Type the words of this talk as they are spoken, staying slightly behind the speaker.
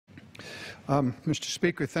Mr.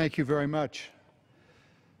 Speaker, thank you very much.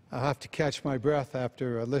 I'll have to catch my breath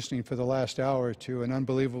after listening for the last hour to an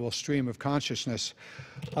unbelievable stream of consciousness.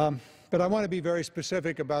 But I want to be very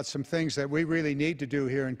specific about some things that we really need to do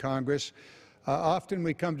here in Congress. Often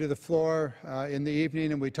we come to the floor in the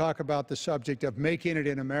evening and we talk about the subject of making it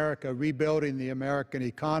in America, rebuilding the American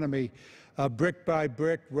economy, brick by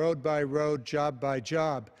brick, road by road, job by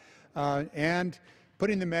job, and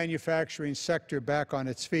putting the manufacturing sector back on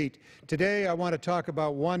its feet. Today I want to talk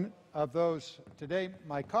about one of those. Today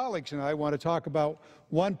my colleagues and I want to talk about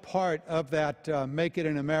one part of that Make It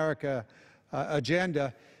in America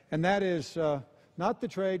agenda, and that is not the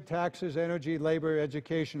trade, taxes, energy, labor,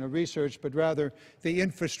 education, or research, but rather the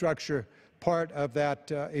infrastructure part of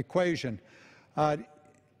that equation.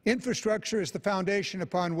 Infrastructure is the foundation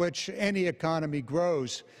upon which any economy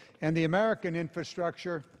grows, and the American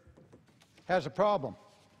infrastructure has a problem.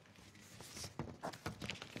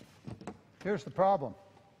 Here's the problem.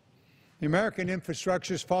 The American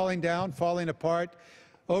infrastructure is falling down, falling apart,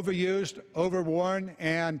 overused, overworn,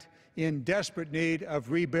 and in desperate need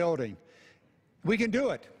of rebuilding. We can do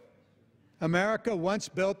it. America once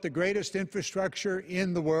built the greatest infrastructure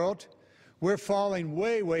in the world. We're falling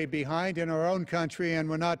way, way behind in our own country, and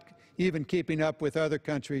we're not even keeping up with other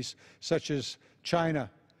countries such as China,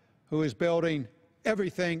 who is building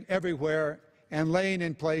everything, everywhere, and laying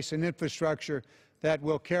in place an infrastructure that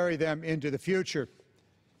will carry them into the future.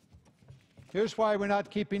 Here's why we're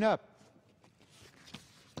not keeping up.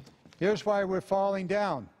 Here's why we're falling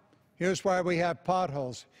down. Here's why we have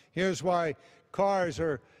potholes. Here's why cars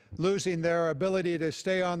are losing their ability to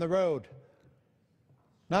stay on the road.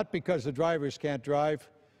 Not because the drivers can't drive,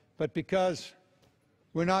 but because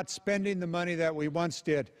we're not spending the money that we once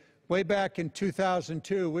did. Way back in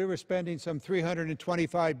 2002, we were spending some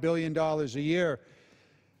 $325 billion a year.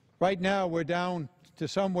 Right now, we're down to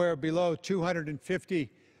somewhere below $250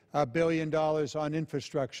 billion on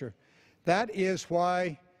infrastructure. That is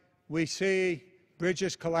why we see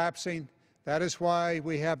bridges collapsing. That is why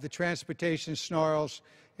we have the transportation snarls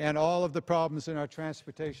and all of the problems in our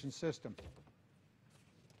transportation system.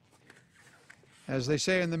 As they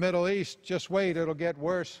say in the Middle East, just wait, it'll get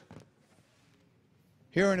worse.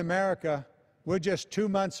 Here in America, we're just 2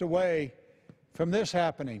 months away from this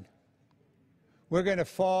happening. We're going to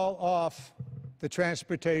fall off the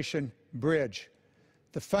transportation bridge.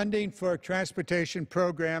 The funding for transportation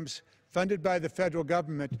programs funded by the federal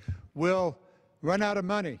government will run out of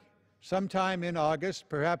money sometime in August,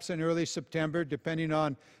 perhaps in early September, depending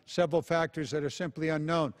on several factors that are simply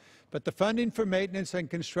unknown. But the funding for maintenance and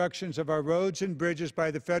constructions of our roads and bridges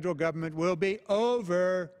by the federal government will be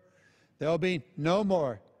over. There will be no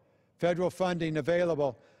more federal funding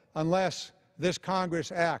available unless this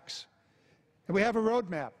Congress acts. And we have a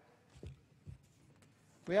roadmap.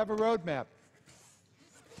 We have a roadmap.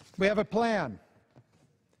 We have a plan.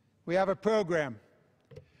 We have a program.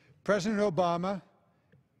 President Obama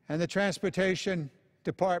and the Transportation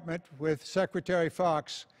Department, with Secretary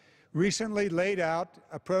Fox, recently laid out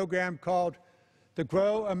a program called the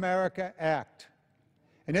Grow America Act.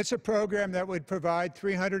 And it's a program that would provide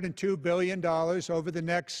 $302 billion over the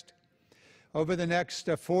next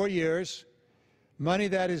 4 years, money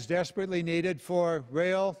that is desperately needed for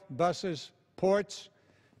rail, buses, ports,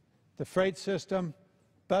 the freight system,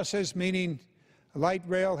 buses meaning light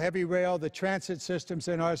rail, heavy rail, the transit systems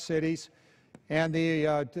in our cities, and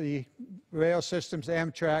the rail systems,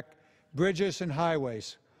 Amtrak, bridges and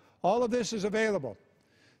highways. All of this is available.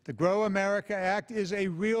 The Grow America Act is a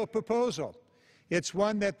real proposal. It's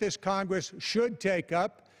one that this Congress should take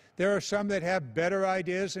up. There are some that have better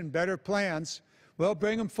ideas and better plans. Well,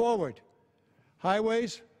 bring them forward.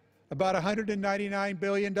 Highways, about $199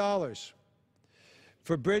 billion.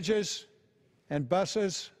 For bridges and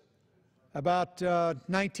buses, about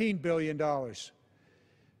 $19 billion.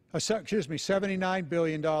 Excuse me, $79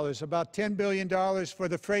 billion. About $10 billion for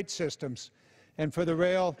the freight systems, and for the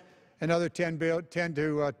rail, another $10 to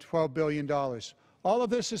 $12 billion. All of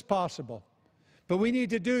this is possible. But we need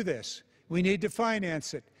to do this. We need to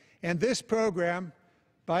finance it. And this program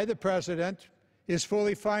by the President is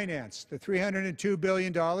fully financed. The $302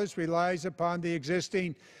 billion relies upon the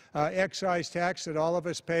existing excise tax that all of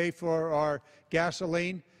us pay for our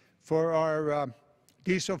gasoline, for our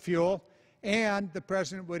diesel fuel, and the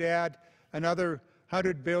President would add another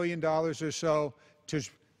 $100 billion or so to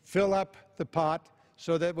fill up the pot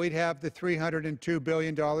so that we'd have the $302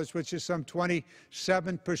 billion, which is some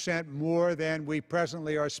 27% more than we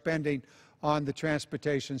presently are spending on the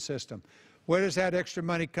transportation system. Where does that extra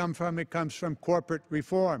money come from? It comes from corporate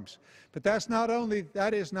reforms. But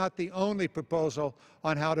that is not the only proposal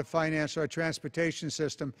on how to finance our transportation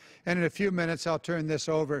system. And in a few minutes, I'll turn this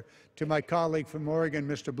over to my colleague from Oregon,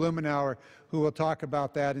 Mr. Blumenauer, who will talk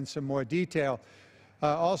about that in some more detail.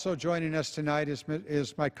 Also joining us tonight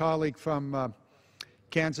is my colleague from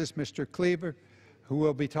Kansas, Mr. Cleaver, who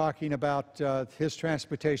will be talking about his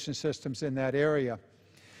transportation systems in that area.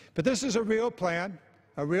 But this is a real plan,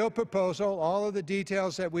 a real proposal, all of the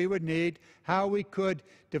details that we would need, how we could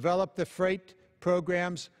develop the freight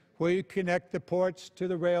programs, where you connect the ports to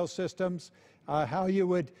the rail systems, how you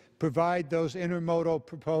would provide those intermodal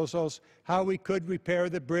proposals, how we could repair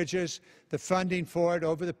the bridges, the funding for it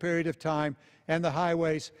over the period of time, and the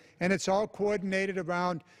highways. And it's all coordinated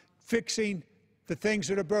around fixing the things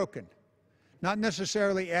that are broken. Not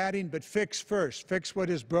necessarily adding, but fix first. Fix what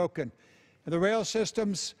is broken. The rail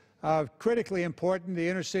systems are critically important. The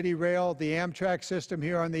intercity rail, the Amtrak system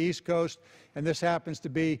here on the East Coast, and this happens to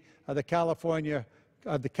be the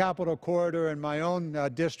Capital Corridor in my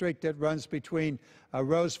own district that runs between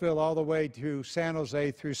Roseville all the way to San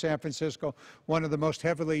Jose through San Francisco, one of the most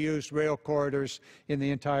heavily used rail corridors in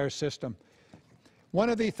the entire system.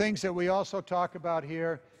 One of the things that we also talk about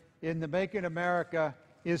here in the Make in America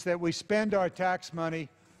is that we spend our tax money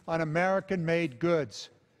on American-made goods.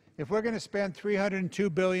 If we're going to spend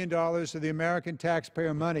 $302 billion of the American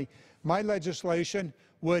taxpayer money, my legislation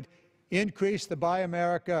would increase the Buy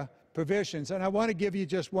America provisions. And I want to give you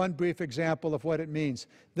just one brief example of what it means.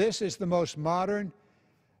 This is the most modern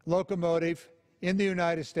locomotive in the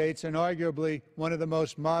United States and arguably one of the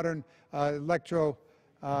most modern electric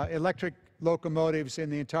locomotives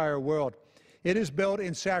in the entire world. It is built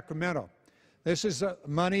in Sacramento. This is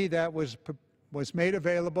money that was made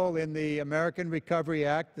available in the American Recovery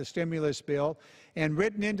Act, the stimulus bill, and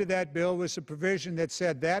written into that bill was a provision that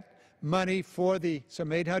said that money for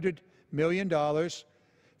some $800 million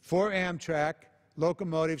for Amtrak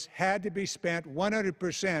locomotives had to be spent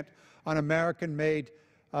 100% on American-made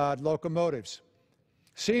locomotives.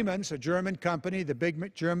 Siemens, a German company, the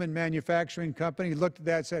big German manufacturing company, looked at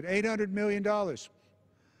that and said, $800 million,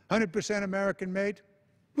 100% American-made?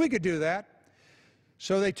 We could do that.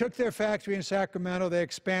 So they took their factory in Sacramento, they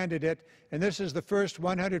expanded it, and this is the first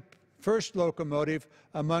locomotive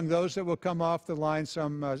among those that will come off the line,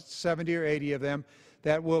 some 70 or 80 of them,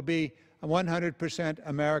 that will be 100%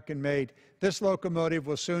 American-made. This locomotive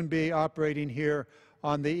will soon be operating here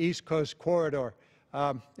on the East Coast corridor.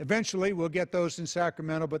 Eventually, we'll get those in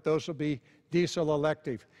Sacramento, but those will be diesel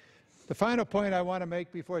electric. The final point I want to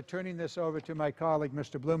make before turning this over to my colleague,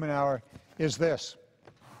 Mr. Blumenauer, is this.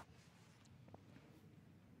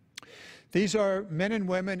 These are men and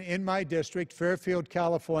women in my district, Fairfield,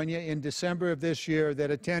 California, in December of this year that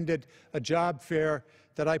attended a job fair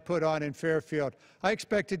that I put on in Fairfield. I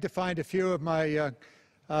expected to find a few of my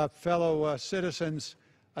fellow citizens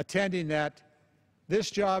attending that.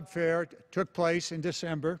 This job fair took place in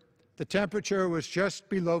December. The temperature was just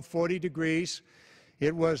below 40 degrees.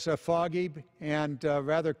 It was a foggy and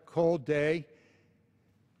rather cold day.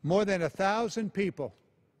 More than 1,000 people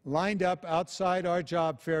lined up outside our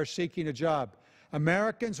job fair seeking a job.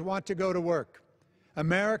 Americans want to go to work.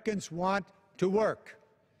 Americans want to work.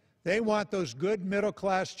 They want those good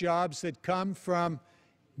middle-class jobs that come from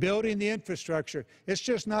building the infrastructure. It's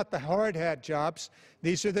just not the hard hat jobs.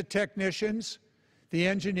 These are the technicians, the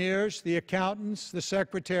engineers, the accountants, the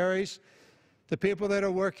secretaries, the people that are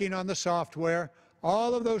working on the software,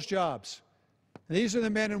 all of those jobs. These are the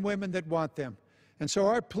men and women that want them. And so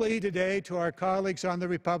our plea today to our colleagues on the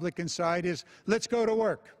Republican side is, let's go to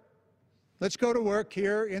work. Let's go to work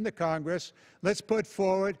here in the Congress. Let's put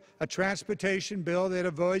forward a transportation bill that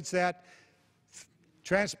avoids that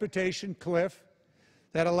transportation cliff,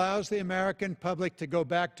 that allows the American public to go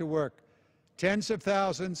back to work. Tens of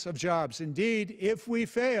thousands of jobs. Indeed, if we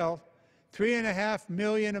fail, 3.5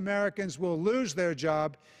 million Americans will lose their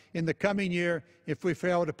job in the coming year if we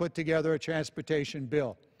fail to put together a transportation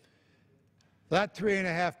bill. That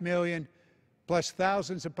 3.5 million, plus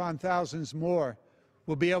thousands upon thousands more,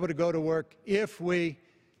 will be able to go to work if we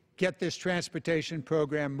get this transportation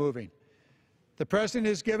program moving. The President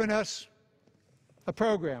has given us a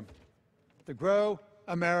program, the Grow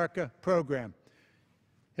America program.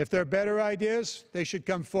 If there are better ideas, they should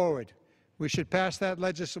come forward. We should pass that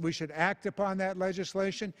legislation. We should act upon that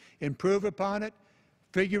legislation, improve upon it,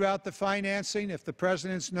 figure out the financing. If the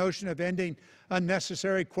President's notion of ending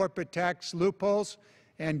unnecessary corporate tax loopholes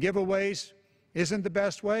and giveaways isn't the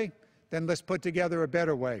best way, then let's put together a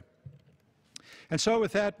better way. And so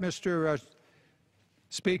with that, Mr.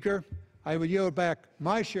 Speaker, I will yield back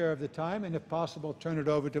my share of the time and, if possible, turn it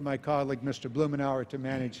over to my colleague, Mr. Blumenauer, to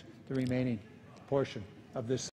manage the remaining portion of this.